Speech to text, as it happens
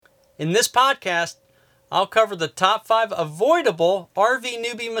In this podcast, I'll cover the top 5 avoidable RV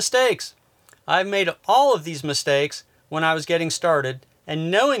newbie mistakes. I've made all of these mistakes when I was getting started, and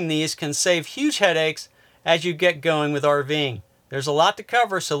knowing these can save huge headaches as you get going with RVing. There's a lot to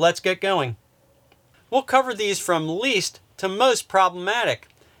cover, so let's get going. We'll cover these from least to most problematic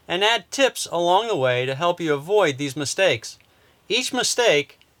and add tips along the way to help you avoid these mistakes. Each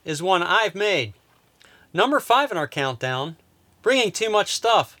mistake is one I've made. Number 5 in our countdown, bringing too much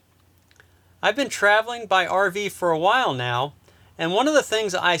stuff. I've been traveling by RV for a while now, and one of the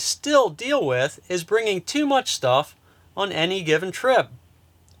things I still deal with is bringing too much stuff on any given trip.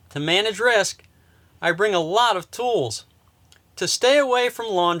 To manage risk, I bring a lot of tools. To stay away from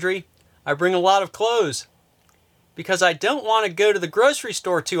laundry, I bring a lot of clothes. Because I don't want to go to the grocery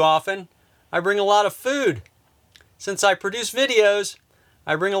store too often, I bring a lot of food. Since I produce videos,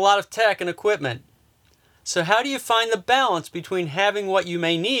 I bring a lot of tech and equipment. So how do you find the balance between having what you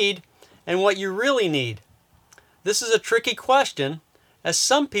may need and what you really need? This is a tricky question, as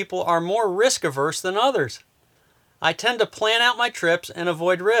some people are more risk averse than others. I tend to plan out my trips and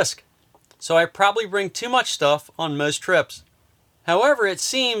avoid risk, so I probably bring too much stuff on most trips. However, it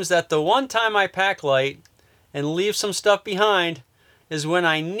seems that the one time I pack light and leave some stuff behind is when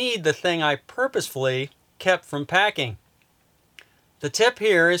I need the thing I purposefully kept from packing. The tip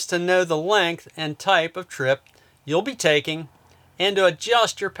here is to know the length and type of trip you'll be taking and to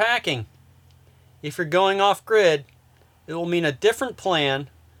adjust your packing. If you're going off-grid, it will mean a different plan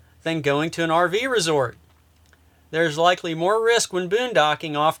than going to an RV resort. There's likely more risk when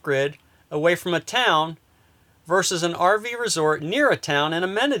boondocking off-grid away from a town versus an RV resort near a town and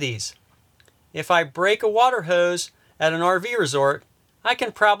amenities. If I break a water hose at an RV resort, I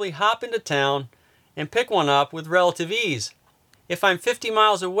can probably hop into town and pick one up with relative ease. If I'm 50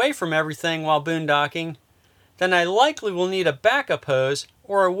 miles away from everything while boondocking, then I likely will need a backup hose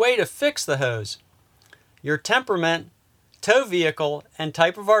or a way to fix the hose. Your temperament, tow vehicle, and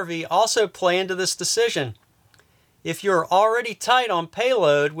type of RV also play into this decision. If you're already tight on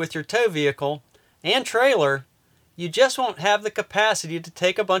payload with your tow vehicle and trailer, you just won't have the capacity to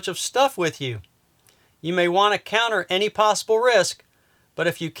take a bunch of stuff with you. You may want to counter any possible risk, but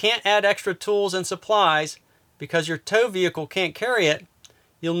if you can't add extra tools and supplies because your tow vehicle can't carry it,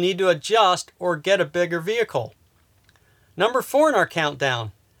 you'll need to adjust or get a bigger vehicle. Number 4 in our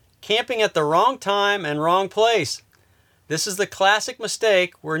countdown, camping at the wrong time and wrong place. This is the classic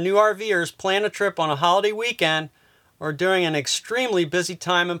mistake where new RVers plan a trip on a holiday weekend or during an extremely busy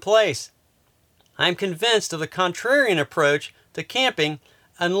time and place. I'm convinced of the contrarian approach to camping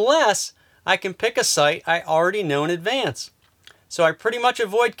unless I can pick a site I already know in advance. So I pretty much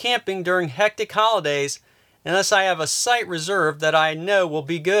avoid camping during hectic holidays unless I have a site reserved that I know will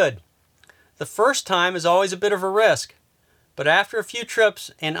be good. The first time is always a bit of a risk, but after a few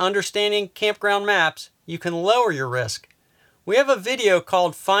trips and understanding campground maps, you can lower your risk. We have a video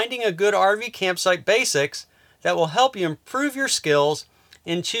called Finding a Good RV Campsite Basics that will help you improve your skills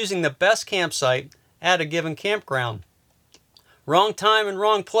in choosing the best campsite at a given campground. Wrong time and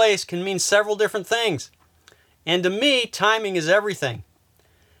wrong place can mean several different things. And to me, timing is everything.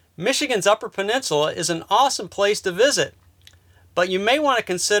 Michigan's Upper Peninsula is an awesome place to visit, but you may want to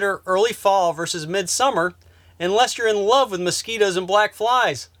consider early fall versus midsummer unless you're in love with mosquitoes and black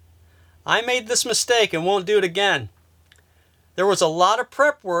flies. I made this mistake and won't do it again. There was a lot of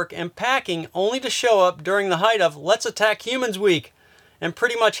prep work and packing only to show up during the height of Let's Attack Humans Week and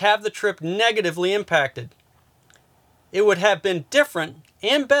pretty much have the trip negatively impacted. It would have been different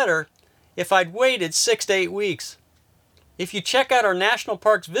and better if I'd waited 6 to 8 weeks. If you check out our national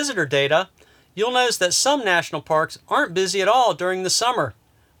parks visitor data, you'll notice that some national parks aren't busy at all during the summer.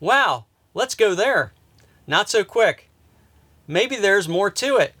 Wow, let's go there. Not so quick. Maybe there's more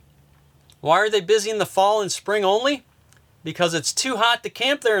to it. Why are they busy in the fall and spring only? Because it's too hot to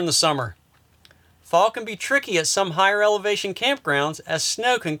camp there in the summer. Fall can be tricky at some higher elevation campgrounds as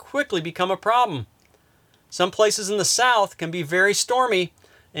snow can quickly become a problem. Some places in the south can be very stormy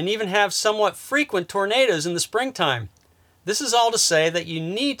and even have somewhat frequent tornadoes in the springtime. This is all to say that you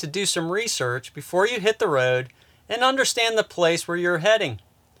need to do some research before you hit the road and understand the place where you're heading.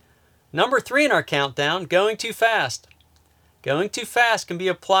 Number 3 in our countdown, going too fast. Going too fast can be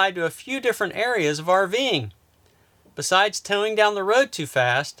applied to a few different areas of RVing. Besides towing down the road too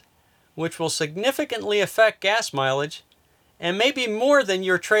fast, which will significantly affect gas mileage, and maybe more than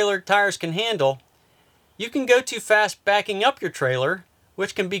your trailer tires can handle, you can go too fast backing up your trailer,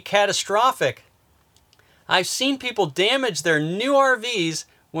 which can be catastrophic. I've seen people damage their new RVs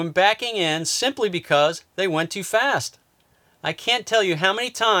when backing in simply because they went too fast. I can't tell you how many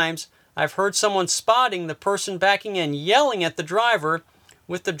times I've heard someone spotting the person backing in yelling at the driver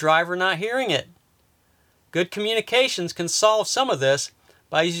with the driver not hearing it. Good communications can solve some of this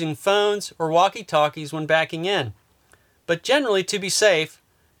by using phones or walkie-talkies when backing in. But generally, to be safe,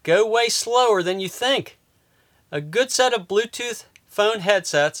 go way slower than you think. A good set of Bluetooth phone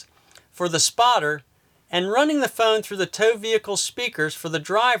headsets for the spotter and running the phone through the tow vehicle speakers for the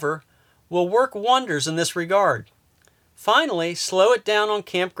driver will work wonders in this regard. Finally, slow it down on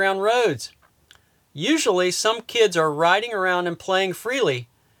campground roads. Usually, some kids are riding around and playing freely,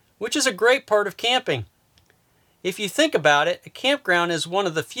 which is a great part of camping. If you think about it, a campground is one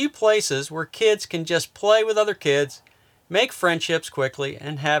of the few places where kids can just play with other kids, make friendships quickly,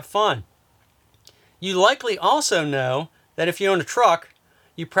 and have fun. You likely also know that if you own a truck,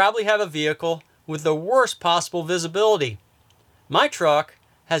 you probably have a vehicle with the worst possible visibility. My truck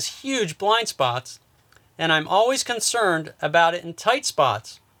has huge blind spots, and I'm always concerned about it in tight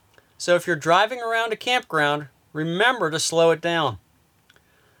spots. So if you're driving around a campground, remember to slow it down.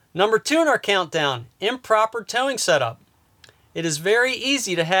 Number 2 in our countdown, improper towing setup. It is very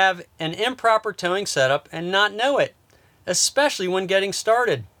easy to have an improper towing setup and not know it, especially when getting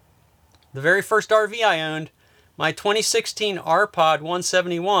started. The very first RV I owned, my 2016 R-Pod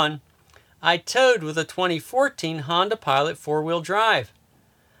 171, I towed with a 2014 Honda Pilot 4-wheel drive.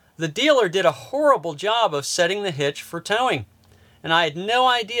 The dealer did a horrible job of setting the hitch for towing, and I had no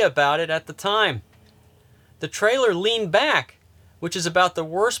idea about it at the time. The trailer leaned back, which is about the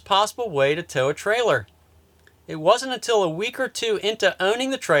worst possible way to tow a trailer. It wasn't until a week or two into owning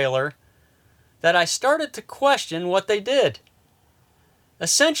the trailer that I started to question what they did.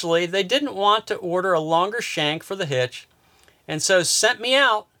 Essentially, they didn't want to order a longer shank for the hitch, and so sent me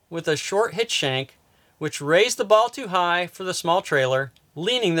out with a short hitch shank, which raised the ball too high for the small trailer,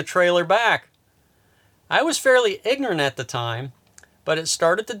 leaning the trailer back. I was fairly ignorant at the time, but it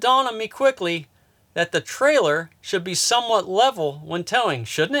started to dawn on me quickly that the trailer should be somewhat level when towing,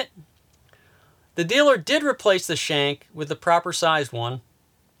 shouldn't it? The dealer did replace the shank with the proper sized one,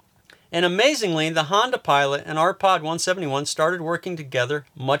 and amazingly, the Honda Pilot and R-Pod 171 started working together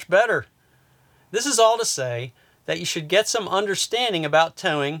much better. This is all to say that you should get some understanding about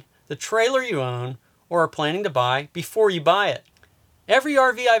towing the trailer you own or are planning to buy before you buy it. Every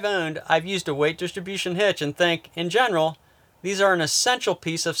RV I've owned, I've used a weight distribution hitch and think, in general, these are an essential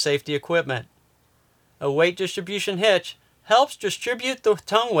piece of safety equipment. A weight distribution hitch helps distribute the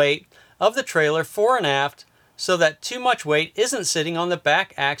tongue weight of the trailer fore and aft so that too much weight isn't sitting on the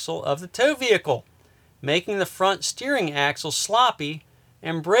back axle of the tow vehicle, making the front steering axle sloppy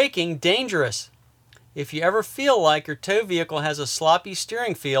and braking dangerous. If you ever feel like your tow vehicle has a sloppy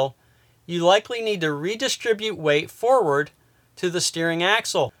steering feel, you likely need to redistribute weight forward to the steering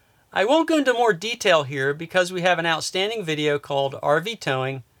axle. I won't go into more detail here because we have an outstanding video called RV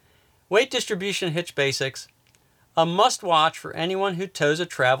Towing, Weight Distribution Hitch Basics, a must-watch for anyone who tows a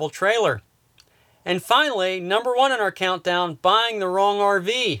travel trailer. And finally, number 1 in our countdown, buying the wrong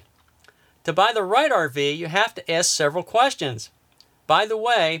RV. To buy the right RV, you have to ask several questions. By the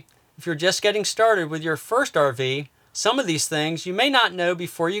way, if you're just getting started with your first RV, some of these things you may not know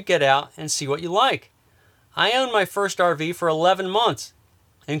before you get out and see what you like. I owned my first RV for 11 months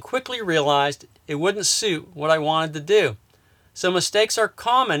and quickly realized it wouldn't suit what I wanted to do. So mistakes are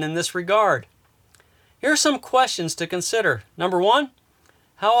common in this regard. Here are some questions to consider. Number 1,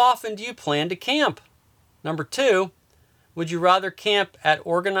 how often do you plan to camp? Number 2, would you rather camp at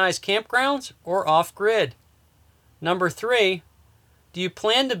organized campgrounds or off-grid? Number 3, do you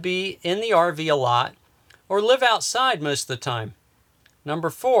plan to be in the RV a lot or live outside most of the time? Number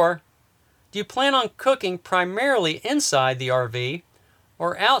 4, do you plan on cooking primarily inside the RV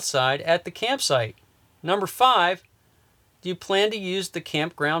or outside at the campsite? Number 5, do you plan to use the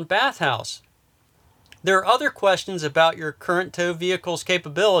campground bathhouse? There are other questions about your current tow vehicle's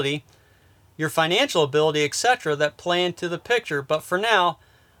capability, your financial ability, etc. that play into the picture, but for now,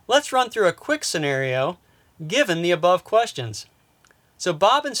 let's run through a quick scenario given the above questions. So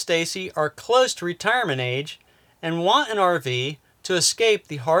Bob and Stacy are close to retirement age and want an RV to escape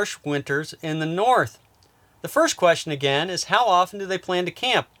the harsh winters in the north. The first question again is, how often do they plan to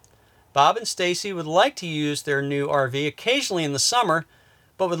camp? Bob and Stacy would like to use their new RV occasionally in the summer,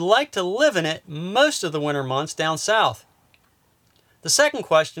 but would like to live in it most of the winter months down south. The second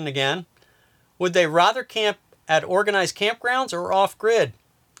question again, would they rather camp at organized campgrounds or off-grid?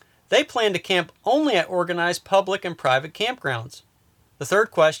 They plan to camp only at organized public and private campgrounds. The third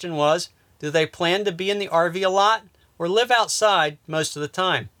question was, do they plan to be in the RV a lot or live outside most of the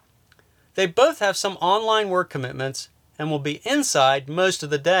time? They both have some online work commitments and will be inside most of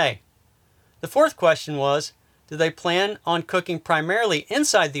the day. The fourth question was, do they plan on cooking primarily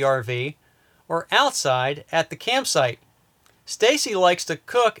inside the RV or outside at the campsite? Stacy likes to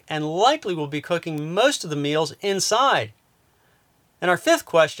cook and likely will be cooking most of the meals inside. And our fifth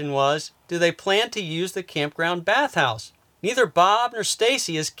question was, do they plan to use the campground bathhouse? Neither Bob nor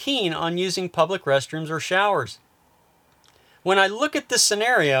Stacy is keen on using public restrooms or showers. When I look at this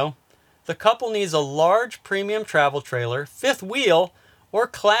scenario, the couple needs a large premium travel trailer, fifth wheel, or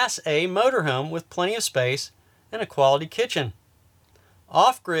Class A motorhome with plenty of space and a quality kitchen.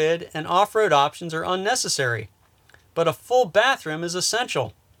 Off-grid and off-road options are unnecessary, but a full bathroom is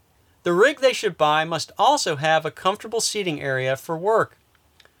essential. The rig they should buy must also have a comfortable seating area for work.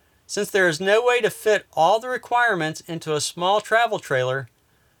 Since there is no way to fit all the requirements into a small travel trailer,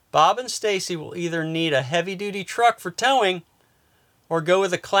 Bob and Stacy will either need a heavy-duty truck for towing or go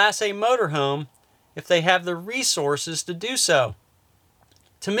with a Class A motorhome if they have the resources to do so.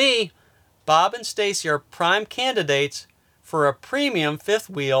 To me, Bob and Stacy are prime candidates for a premium fifth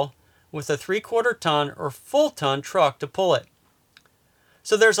wheel with a 3/4 ton or full ton truck to pull it.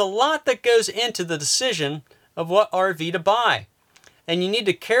 So there's a lot that goes into the decision of what RV to buy, and you need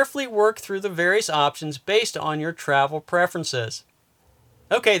to carefully work through the various options based on your travel preferences.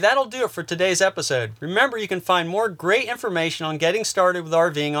 Okay, that'll do it for today's episode. Remember, you can find more great information on getting started with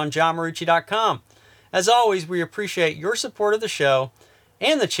RVing on johnmarucci.com. As always, we appreciate your support of the show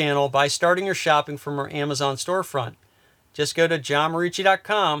and the channel by starting your shopping from our Amazon storefront. Just go to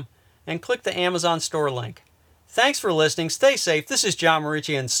johnmarucci.com and click the Amazon store link. Thanks for listening. Stay safe. This is John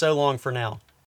Marucci, and so long for now.